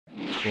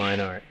line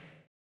art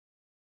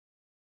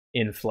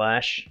in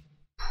Flash,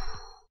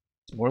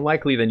 it's more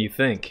likely than you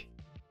think.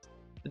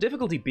 The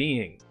difficulty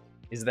being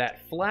is that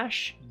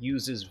Flash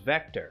uses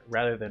vector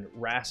rather than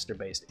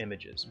raster-based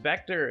images.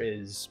 Vector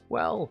is,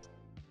 well,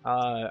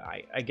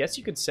 I guess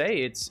you could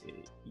say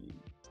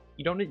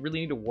you don't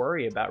really need to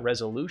worry about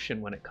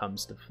resolution when it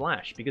comes to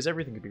Flash because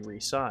everything can be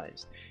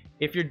resized.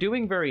 If you're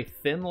doing very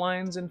thin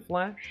lines in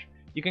Flash,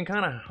 you can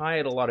kind of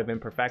hide a lot of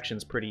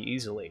imperfections pretty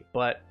easily,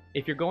 but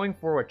if you're going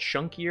for a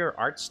chunkier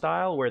art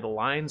style where the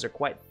lines are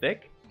quite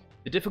thick,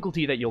 the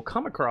difficulty that you'll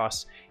come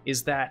across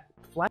is that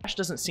Flash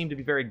doesn't seem to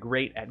be very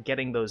great at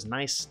getting those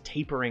nice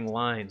tapering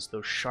lines,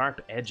 those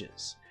sharp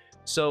edges.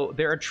 So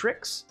there are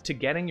tricks to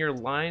getting your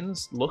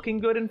lines looking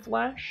good in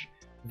Flash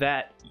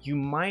that you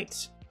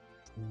might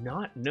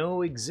not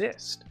know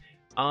exist.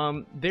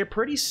 They're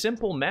pretty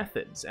simple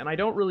methods, and I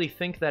don't really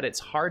think that it's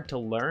hard to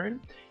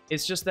learn.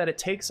 It's just that it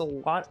takes a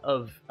lot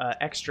of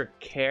extra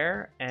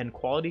care and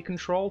quality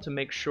control to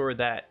make sure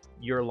that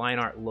your line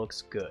art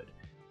looks good.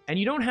 And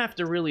you don't have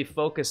to really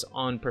focus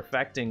on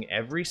perfecting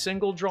every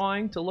single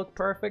drawing to look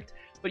perfect,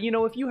 but you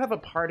know, if you have a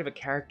part of a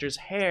character's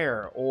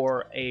hair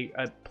or a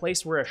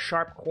place where a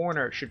sharp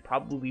corner should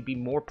probably be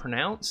more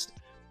pronounced,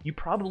 you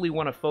probably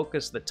want to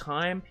focus the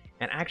time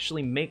and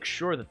actually make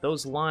sure that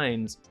those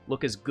lines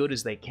look as good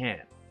as they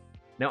can.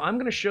 Now, I'm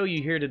going to show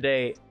you here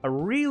today a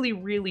really,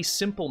 really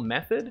simple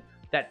method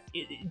that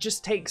it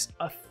just takes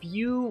a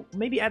few,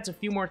 maybe adds a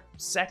few more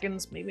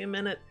seconds, maybe a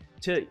minute,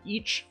 to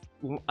each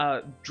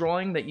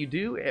drawing that you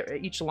do,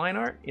 each line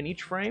art in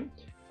each frame,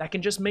 that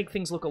can just make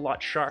things look a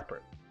lot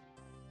sharper.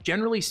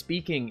 Generally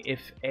speaking,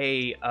 if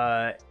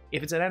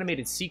it's an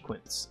animated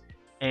sequence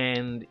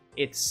and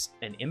it's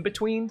an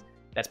in-between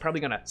that's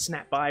probably going to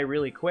snap by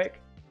really quick,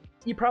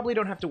 you probably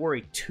don't have to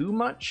worry too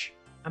much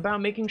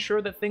about making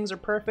sure that things are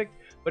perfect.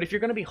 But if you're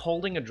going to be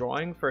holding a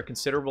drawing for a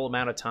considerable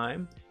amount of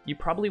time, you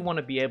probably want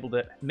to be able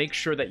to make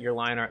sure that your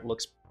line art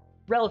looks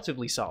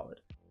relatively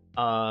solid.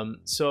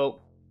 So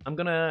I'm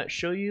going to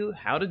show you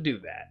how to do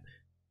that.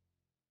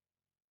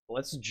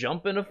 Let's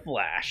jump into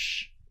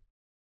Flash.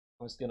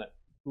 I'm just going to,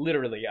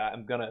 literally,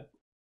 I'm going to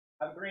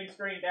have a green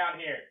screen down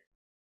here.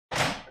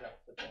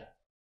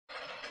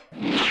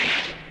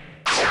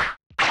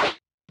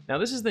 Now,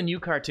 this is the new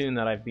cartoon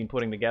that I've been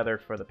putting together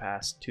for the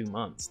past 2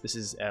 months. This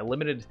is a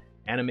limited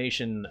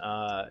animation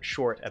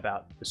short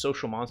about the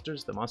social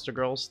monsters, the monster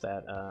girls,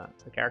 that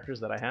the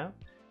characters that I have.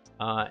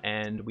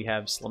 And we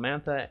have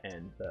Slamantha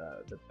and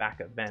the back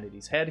of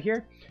Vanity's head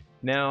here.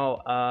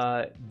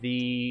 Now,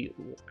 the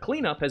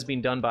cleanup has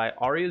been done by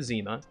Aria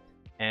Zima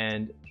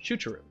and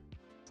Shucharu.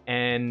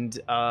 And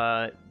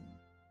I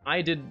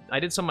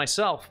did some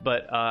myself,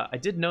 but I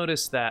did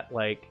notice that,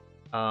 like,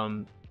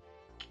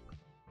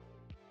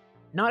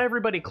 not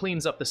everybody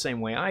cleans up the same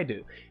way I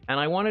do. And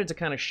I wanted to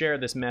kind of share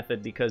this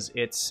method because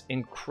it's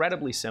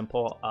incredibly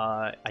simple.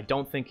 I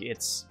don't think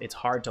it's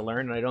hard to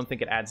learn, and I don't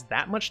think it adds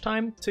that much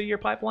time to your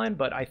pipeline,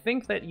 but I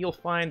think that you'll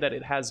find that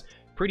it has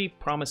pretty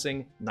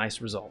promising,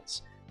 nice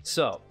results.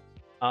 So,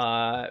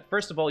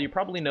 first of all, you're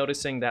probably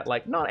noticing that,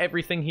 like, not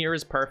everything here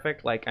is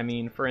perfect. Like, I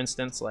mean, for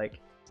instance, like,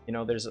 you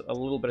know, there's a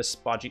little bit of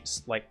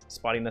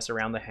spottiness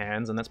around the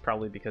hands, and that's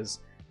probably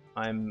because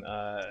I'm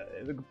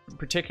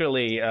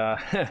particularly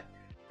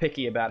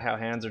picky about how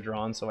hands are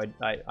drawn, so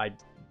I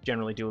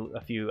generally do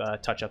a few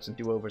touch-ups and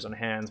do-overs on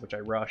hands, which I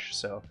rush,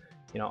 so,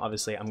 you know,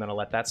 obviously I'm gonna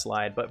let that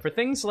slide. But for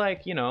things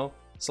like, you know,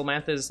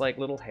 Samantha's, like,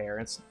 little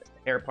hair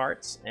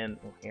parts and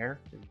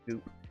hair,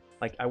 goop,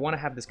 like, I want to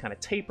have this kind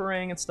of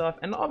tapering and stuff,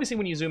 and obviously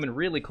when you zoom in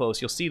really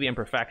close, you'll see the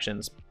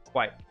imperfections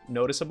quite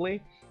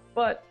noticeably,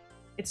 but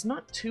it's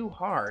not too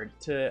hard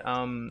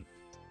to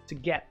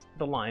get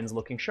the lines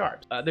looking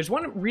sharp. There's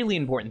one really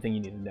important thing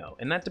you need to know,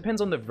 and that depends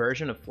on the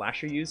version of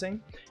Flash you're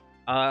using.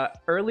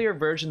 Earlier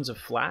versions of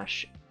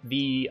Flash,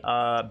 the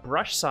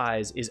brush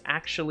size is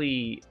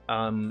actually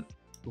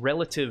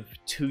relative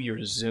to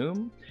your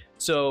zoom.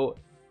 So,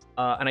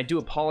 and I do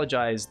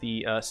apologize,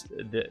 the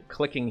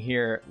clicking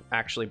here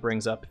actually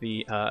brings up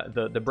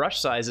the brush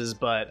sizes,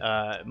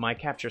 but my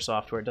capture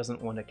software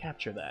doesn't want to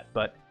capture that.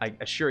 But I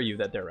assure you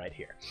that they're right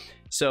here.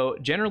 So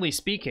generally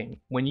speaking,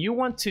 when you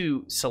want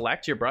to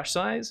select your brush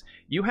size,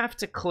 you have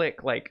to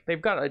click, like,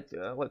 they've got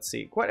a let's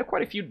see, quite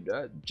a few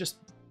just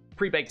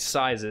pre-baked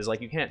sizes.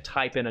 Like, you can't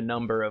type in a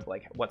number of,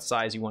 like, what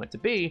size you want it to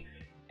be,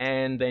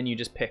 and then you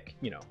just pick,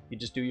 you know, you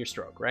just do your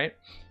stroke, right?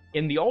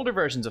 In the older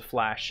versions of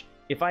Flash,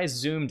 if I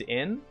zoomed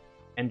in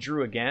and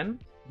drew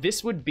again,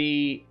 this would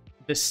be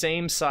the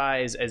same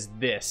size as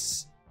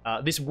this.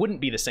 This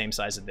wouldn't be the same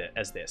size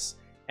as this,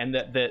 and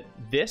the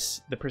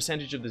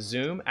percentage of the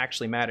zoom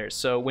actually matters.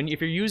 So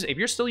if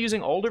you're still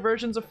using older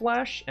versions of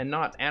Flash and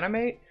not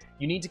Animate,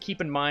 you need to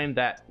keep in mind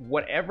that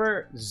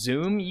whatever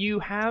zoom you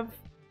have.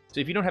 So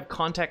if you don't have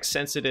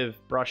context-sensitive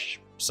brush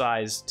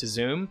size to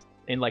zoom,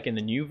 in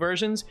the new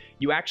versions,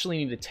 you actually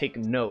need to take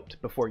note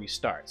before you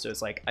start. So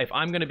it's like, if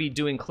I'm going to be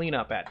doing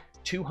cleanup at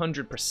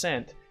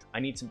 200%, I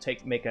need to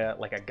make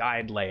a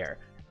guide layer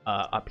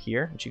up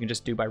here, which you can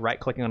just do by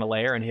right-clicking on a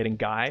layer and hitting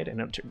guide,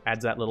 and it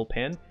adds that little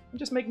pin. And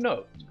just make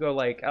note. Go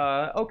like,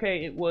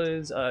 okay, it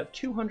was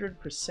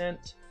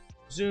 200%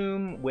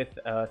 zoom with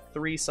a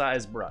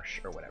 3-size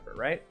brush or whatever,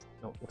 right?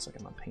 Oh, it looks like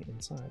I'm on paint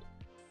inside.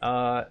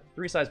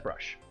 3-size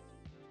brush.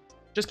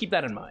 Just keep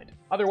that in mind.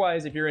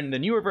 Otherwise, if you're in the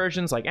newer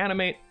versions like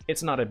Animate,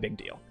 it's not a big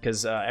deal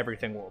because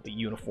everything will be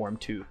uniform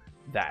to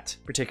that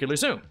particular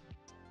zoom.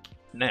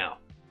 Now,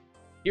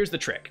 here's the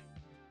trick.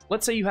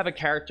 Let's say you have a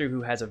character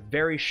who has a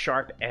very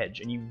sharp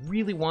edge and you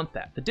really want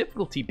that. The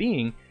difficulty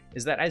being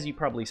is that, as you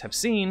probably have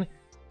seen,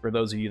 for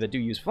those of you that do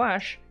use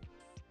Flash,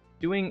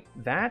 doing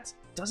that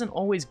doesn't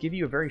always give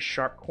you a very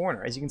sharp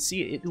corner. As you can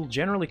see, it will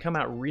generally come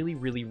out really,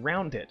 really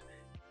rounded.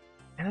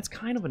 And that's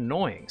kind of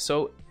annoying.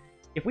 So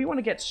if we want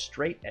to get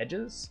straight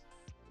edges,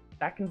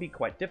 that can be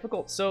quite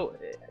difficult. So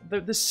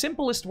the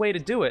simplest way to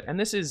do it, and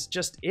this is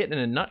just it in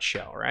a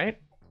nutshell, right,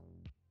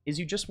 is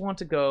you just want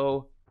to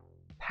go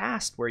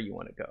past where you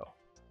want to go.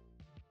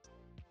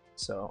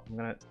 So I'm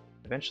going to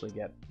eventually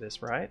get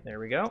this right. There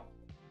we go.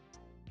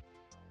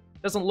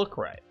 Doesn't look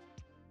right.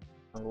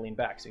 I'm going to lean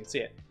back so you can see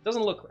it.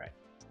 Doesn't look right.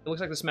 It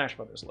looks like the Smash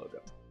Brothers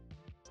logo.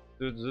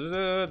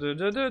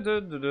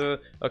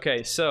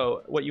 Okay,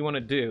 so what you want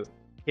to do,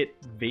 hit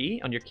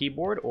V on your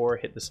keyboard or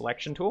hit the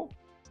selection tool.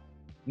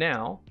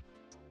 Now,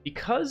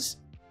 because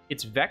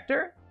it's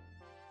vector,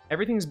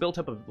 everything's built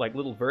up of like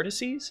little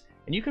vertices,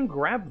 and you can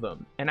grab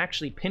them and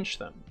actually pinch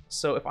them.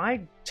 So if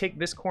I take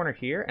this corner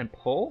here and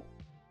pull,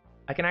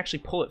 I can actually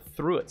pull it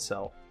through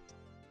itself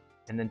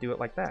and then do it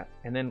like that.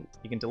 And then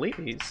you can delete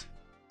these,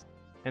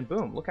 and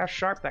boom, look how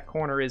sharp that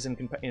corner is in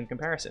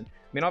comparison.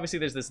 I mean, obviously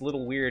there's this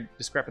little weird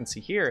discrepancy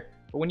here,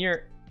 but when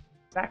you're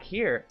back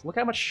here, look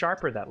how much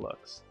sharper that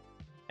looks.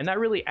 And that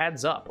really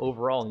adds up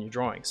overall in your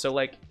drawing. So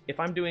like, if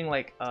I'm doing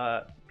like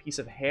a piece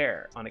of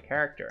hair on a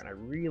character and I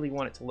really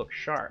want it to look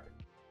sharp,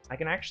 I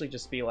can actually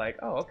just be like,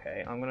 oh,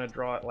 okay, I'm gonna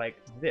draw it like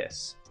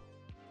this.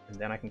 And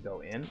then I can go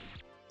in.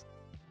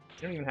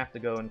 You don't even have to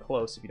go in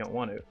close if you don't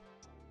want to.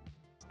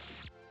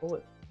 Pull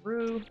it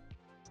through.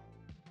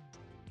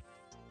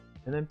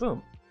 And then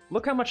boom.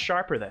 Look how much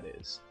sharper that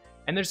is.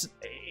 And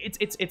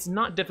it's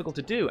not difficult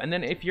to do. And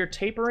then if you're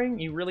tapering,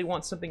 you really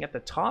want something at the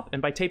top.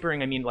 And by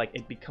tapering, I mean like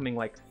it becoming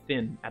like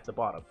thin at the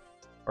bottom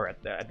or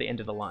at the end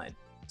of the line.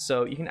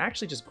 So you can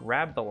actually just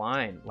grab the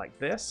line like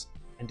this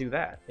and do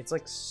that. It's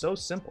like so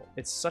simple.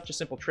 It's such a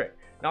simple trick.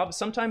 Now,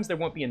 sometimes there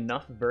won't be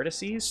enough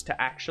vertices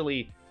to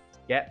actually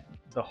get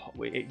the,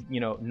 you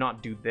know,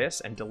 not do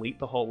this and delete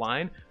the whole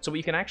line. So what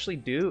you can actually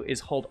do is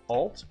hold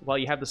Alt while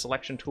you have the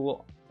selection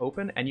tool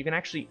open, and you can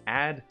actually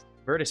add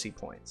vertice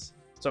points.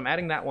 So I'm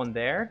adding that one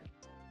there.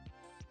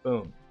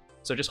 Boom.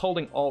 So just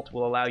holding Alt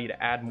will allow you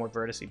to add more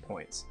vertice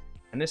points.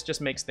 And this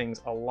just makes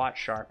things a lot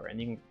sharper, and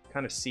you can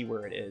kind of see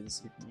where it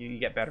is. You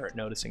get better at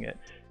noticing it.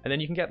 And then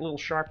you can get little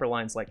sharper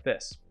lines like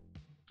this.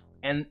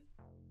 And,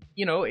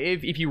 you know,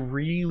 if you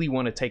really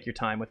want to take your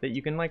time with it,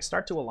 you can like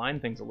start to align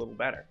things a little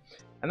better.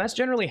 And that's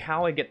generally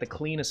how I get the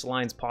cleanest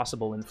lines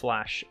possible in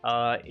Flash.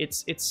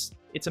 It's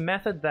a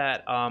method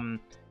that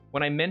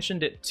when I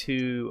mentioned it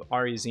to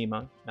Ari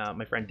Zima,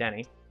 my friend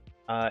Danny,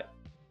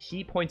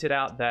 he pointed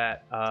out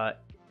that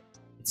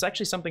it's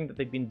actually something that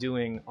they've been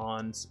doing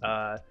on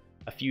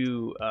a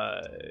few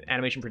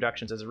animation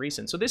productions as of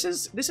recent. So this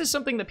is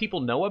something that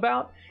people know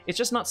about. It's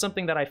just not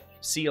something that I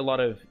see a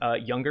lot of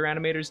younger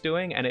animators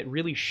doing, and it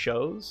really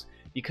shows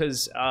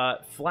because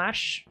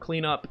Flash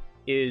cleanup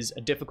is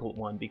a difficult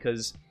one,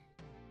 because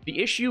the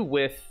issue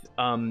with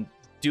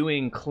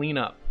doing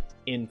cleanup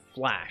in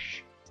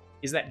Flash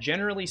is that,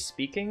 generally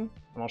speaking,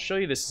 and I'll show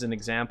you this as an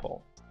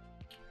example,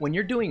 when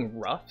you're doing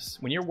roughs,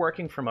 when you're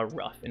working from a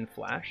rough in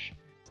Flash,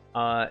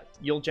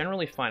 you'll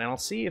generally find, and I'll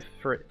see if,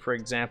 for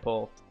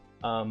example,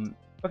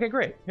 okay,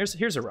 great,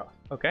 here's a rough,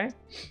 okay?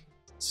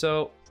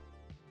 So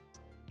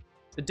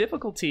the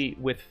difficulty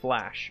with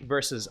Flash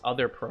versus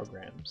other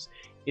programs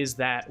is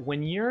that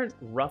when you're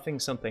roughing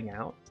something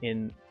out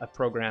in a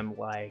program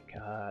like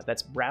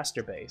that's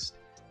raster based,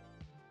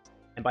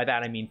 and by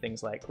that I mean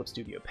things like Clip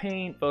Studio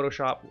Paint,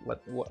 Photoshop,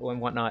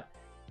 and whatnot,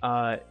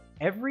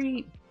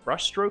 every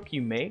brushstroke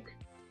you make,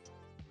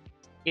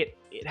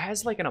 it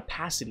has like an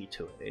opacity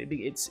to it.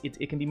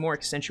 It can be more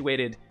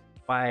accentuated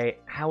by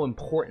how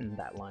important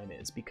that line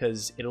is,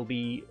 because it'll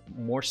be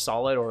more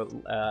solid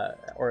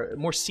or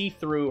more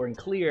see-through and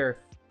clear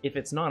if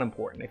it's not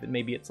important. If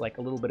maybe it's like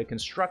a little bit of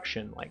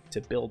construction, like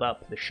to build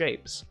up the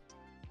shapes.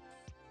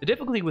 The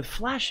difficulty with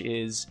Flash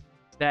is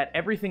that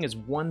everything is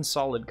one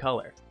solid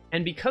color.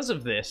 And because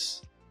of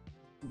this,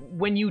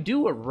 when you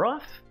do a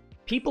rough,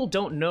 people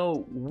don't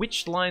know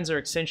which lines are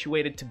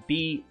accentuated to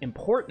be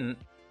important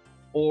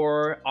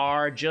or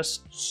are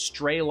just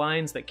stray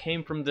lines that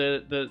came from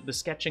the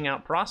sketching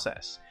out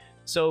process.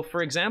 So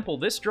for example,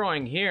 this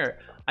drawing here,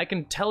 I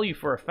can tell you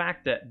for a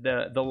fact that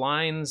the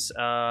lines,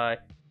 the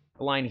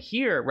line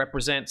here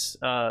represents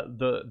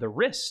the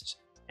wrist,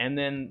 and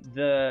then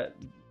the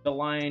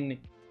line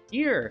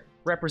here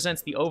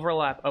represents the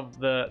overlap of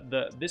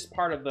this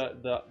part of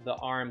the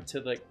arm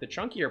to the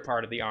chunkier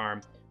part of the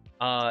arm.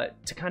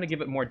 to kind of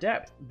give it more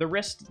depth. The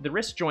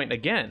wrist joint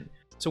again.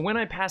 So when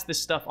I pass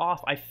this stuff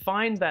off, I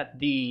find that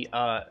the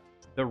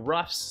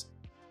roughs,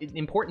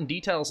 important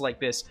details like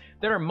this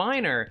that are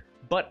minor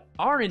but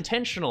are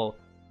intentional,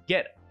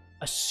 get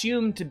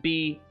assumed to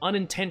be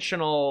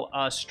unintentional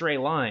stray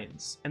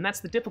lines, and that's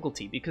the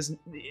difficulty, because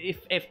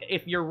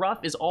if your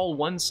rough is all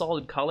one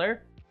solid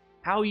color,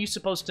 how are you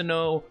supposed to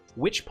know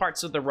which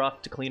parts of the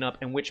rough to clean up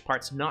and which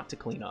parts not to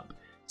clean up?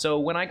 So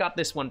when I got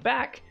this one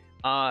back,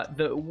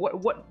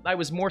 what I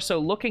was more so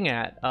looking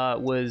at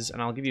was,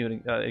 and I'll give you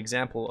an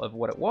example of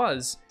what it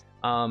was.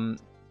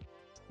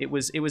 It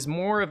was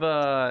more of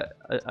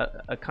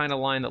a kind of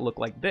line that looked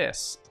like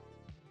this,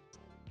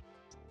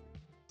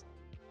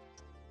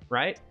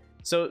 right?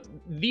 So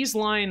these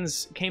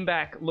lines came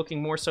back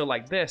looking more so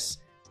like this,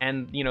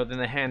 and you know, then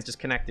the hand's just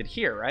connected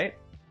here, right?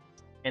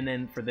 And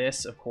then for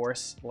this, of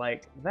course,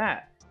 like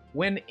that.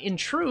 When in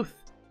truth,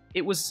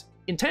 it was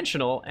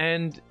intentional,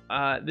 and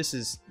this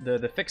is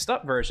the fixed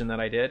up version that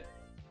I did.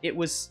 It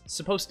was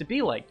supposed to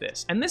be like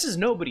this, and this is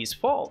nobody's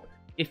fault.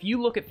 If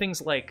you look at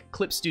things like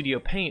Clip Studio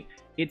Paint,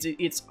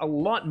 it's a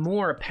lot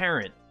more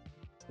apparent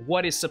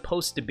what is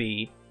supposed to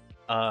be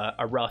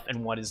a rough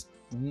and what is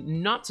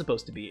not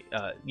supposed to be,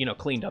 you know,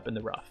 cleaned up in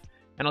the rough.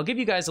 And I'll give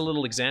you guys a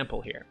little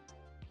example here.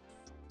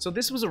 So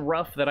this was a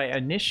rough that I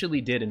initially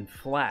did in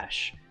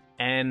Flash,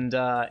 and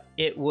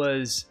it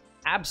was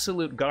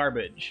absolute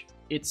garbage.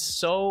 It's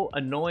so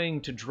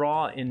annoying to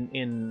draw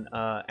in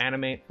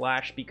Animate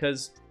Flash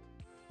because,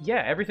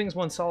 yeah, everything's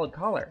one solid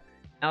color.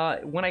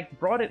 When I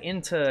brought it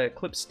into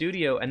Clip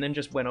Studio and then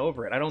just went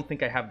over it, I don't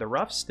think I have the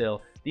rough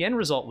still. The end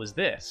result was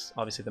this.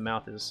 Obviously, the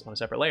mouth is on a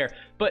separate layer,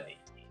 but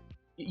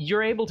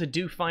you're able to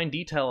do fine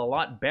detail a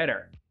lot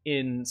better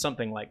in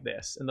something like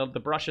this, and the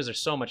brushes are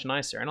so much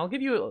nicer. And I'll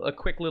give you a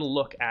quick little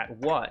look at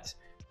what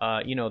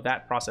you know,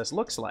 that process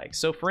looks like.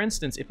 So, for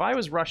instance, if I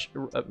was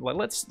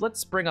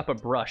let's bring up a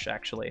brush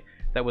actually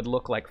that would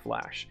look like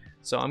Flash.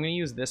 So I'm going to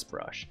use this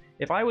brush.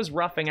 If I was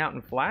roughing out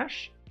in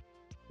Flash,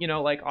 you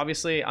know, like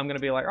obviously I'm going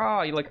to be like,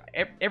 oh,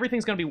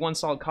 everything's going to be one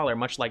solid color,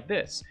 much like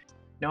this.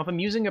 Now, if I'm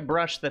using a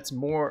brush that's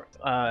more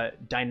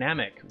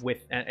dynamic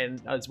with,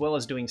 and as well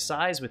as doing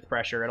size with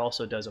pressure, it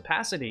also does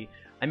opacity,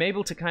 I'm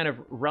able to kind of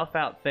rough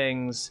out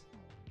things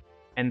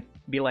and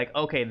be like,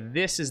 okay,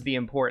 this is the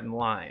important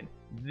line.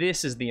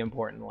 This is the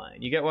important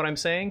line. You get what I'm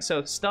saying?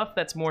 So stuff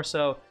that's more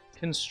so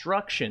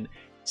construction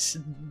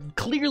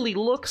clearly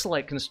looks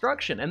like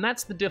construction, and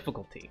that's the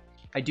difficulty.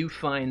 I do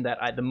find that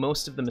the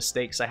most of the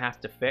mistakes I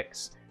have to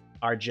fix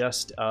are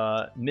just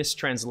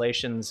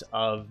mistranslations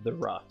of the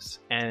roughs,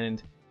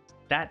 and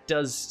that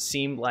does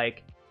seem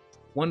like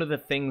one of the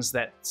things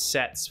that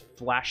sets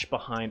Flash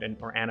behind,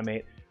 or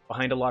Animate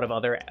behind, a lot of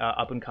other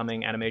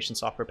up-and-coming animation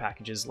software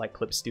packages like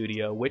Clip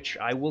Studio, which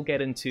I will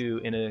get into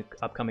in an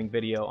upcoming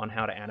video on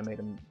how to animate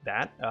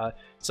that.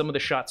 Some of the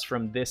shots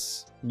from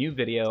this new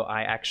video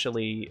I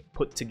actually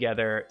put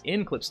together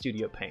in Clip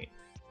Studio Paint.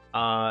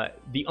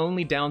 The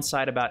only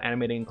downside about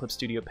animating in Clip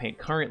Studio Paint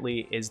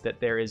currently is that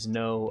there is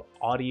no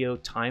audio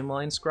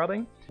timeline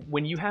scrubbing.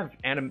 When you have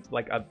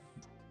a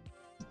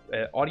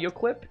audio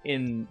clip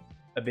in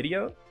a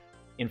video,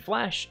 in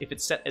Flash, if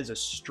it's set as a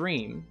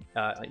stream,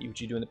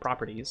 which you do in the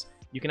properties,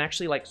 you can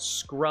actually like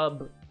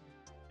scrub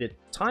the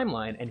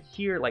timeline and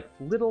hear like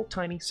little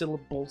tiny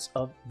syllables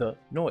of the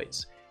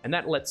noise. And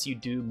that lets you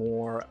do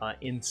more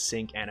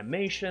in-sync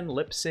animation,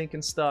 lip sync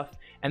and stuff.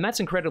 And that's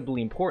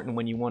incredibly important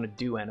when you want to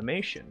do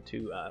animation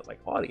to like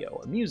audio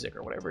or music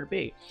or whatever it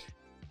be.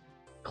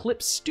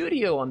 Clip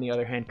Studio, on the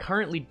other hand,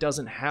 currently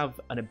doesn't have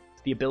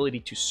the ability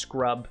to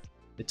scrub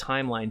the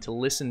timeline to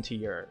listen to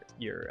your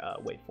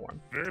waveform.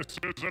 This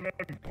is an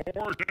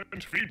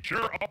important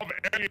feature of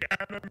any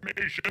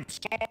animation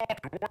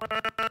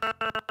software.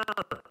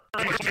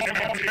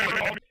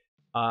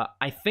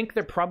 I think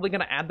they're probably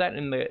going to add that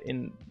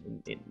in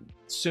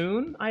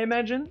soon, I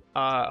imagine.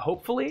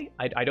 Hopefully,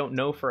 I don't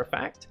know for a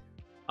fact.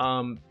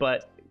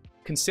 But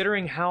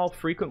considering how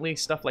frequently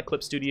stuff like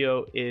Clip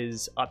Studio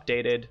is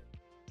updated,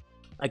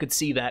 I could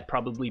see that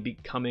probably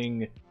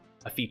becoming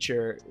a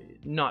feature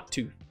not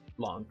too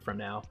long from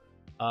now,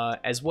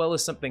 as well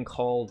as something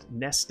called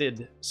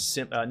nested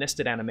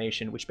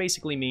animation, which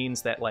basically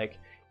means that, like,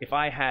 if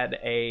I had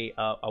a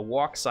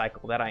walk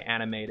cycle that I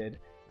animated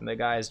and the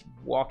guy's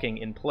walking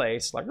in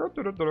place, like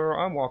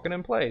I'm walking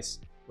in place,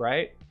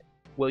 right?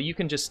 Well, you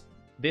can just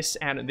this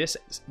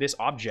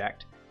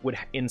object would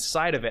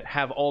inside of it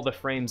have all the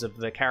frames of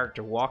the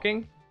character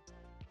walking,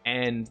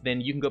 and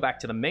then you can go back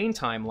to the main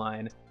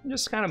timeline and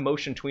just kind of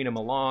motion tween him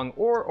along,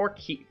 or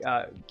key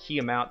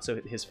him out so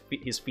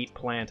his feet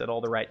plant at all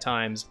the right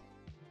times,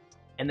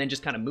 and then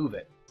just kind of move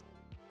it.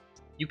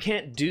 You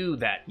can't do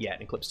that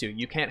yet in Clip Studio.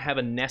 You can't have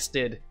a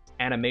nested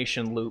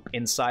animation loop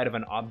inside of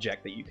an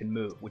object that you can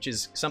move, which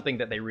is something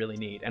that they really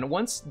need. And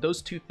once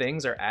those two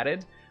things are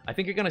added, I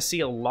think you're going to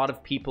see a lot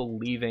of people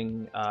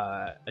leaving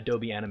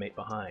Adobe Animate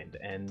behind.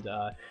 And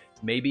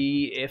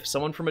maybe if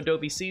someone from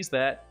Adobe sees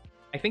that,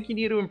 I think you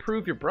need to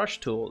improve your brush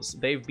tools.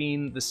 They've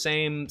been the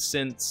same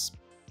since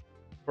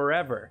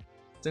forever.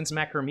 since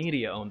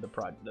Macromedia owned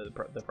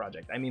the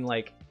project. I mean,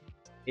 like,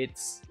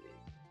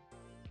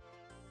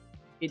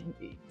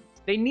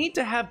 they need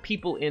to have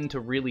people in to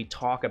really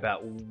talk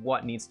about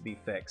what needs to be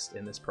fixed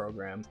in this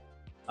program.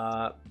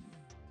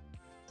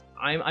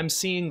 I'm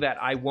seeing that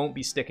I won't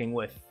be sticking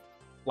with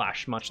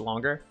Flash much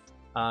longer.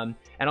 And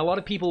a lot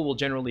of people will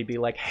generally be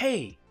like,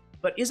 hey,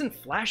 but isn't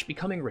Flash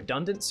becoming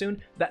redundant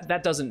soon?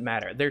 That doesn't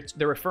matter.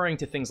 They're referring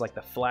to things like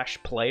the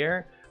Flash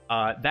player.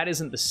 That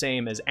isn't the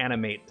same as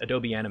Animate,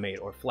 Adobe Animate,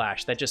 or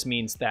Flash. That just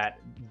means that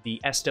the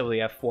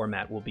SWF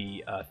format will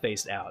be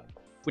phased out,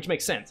 which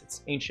makes sense.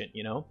 It's ancient,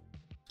 you know?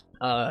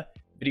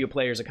 Video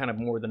players are kind of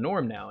more the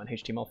norm now in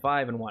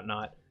HTML5 and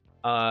whatnot.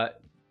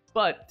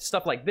 But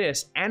stuff like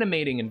this,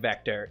 animating in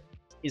Vector,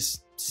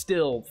 is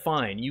still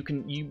fine.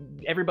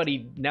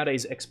 Everybody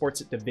nowadays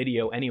exports it to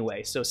video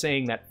anyway, so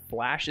saying that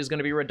Flash is going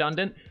to be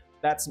redundant,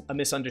 that's a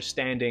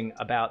misunderstanding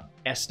about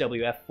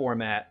SWF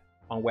format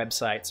on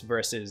websites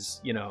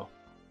versus, you know,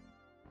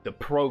 the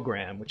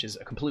program, which is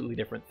a completely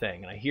different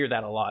thing. And I hear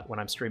that a lot when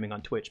I'm streaming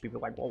on Twitch. People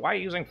are like, well, why are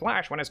you using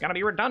Flash when it's going to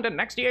be redundant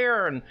next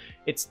year? And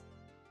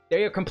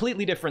they are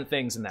completely different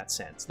things in that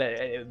sense.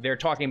 They're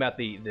talking about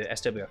the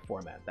SWF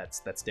format.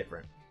 That's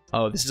different.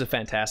 Oh, this is a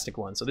fantastic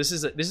one. So this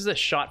is a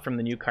shot from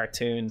the new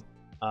cartoon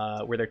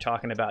where they're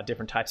talking about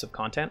different types of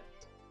content,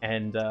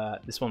 and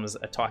this one was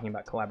talking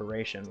about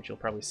collaboration, which you'll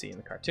probably see in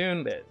the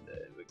cartoon.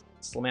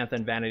 Samantha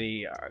and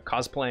Vanity are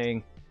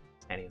cosplaying,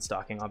 Annie and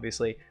Stocking,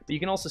 obviously. But you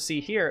can also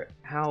see here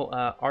how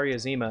Arya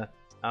Zima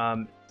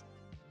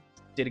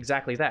did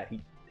exactly that. He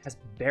has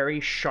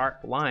very sharp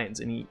lines,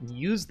 and he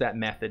used that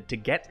method to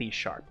get these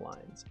sharp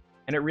lines,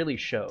 and it really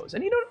shows.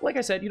 And you don't, like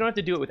I said, you don't have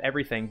to do it with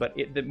everything, but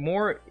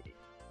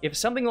if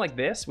something like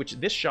this, which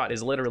this shot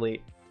is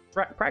literally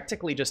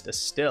practically just a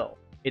still,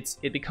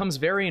 it becomes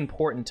very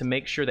important to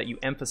make sure that you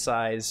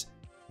emphasize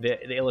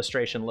the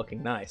illustration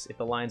looking nice if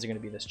the lines are going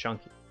to be this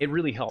chunky. It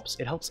really helps.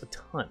 It helps a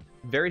ton.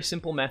 Very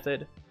simple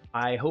method.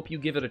 I hope you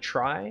give it a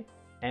try,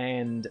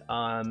 and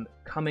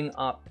coming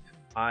up,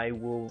 I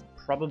will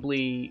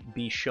probably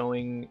be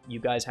showing you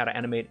guys how to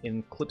animate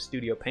in Clip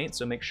Studio Paint,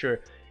 so make sure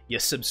you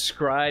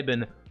subscribe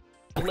and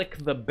click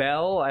the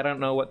bell. I don't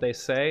know what they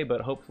say,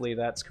 but hopefully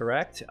that's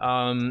correct.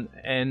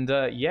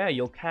 Yeah,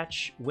 you'll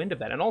catch wind of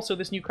that. And also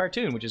this new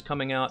cartoon, which is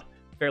coming out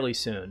fairly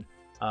soon.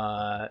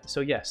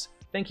 So yes,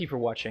 thank you for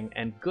watching,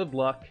 and good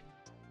luck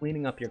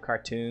cleaning up your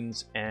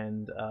cartoons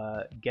and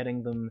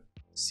getting them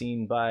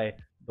seen by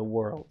the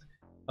world.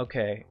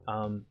 Okay,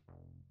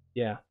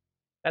 yeah,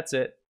 that's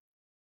it.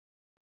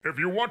 If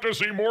you want to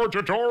see more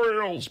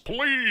tutorials,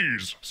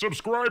 please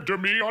subscribe to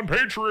me on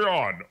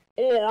Patreon.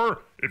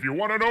 Or, if you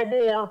want to know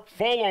more,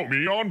 follow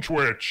me on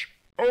Twitch.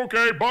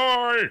 Okay,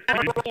 bye!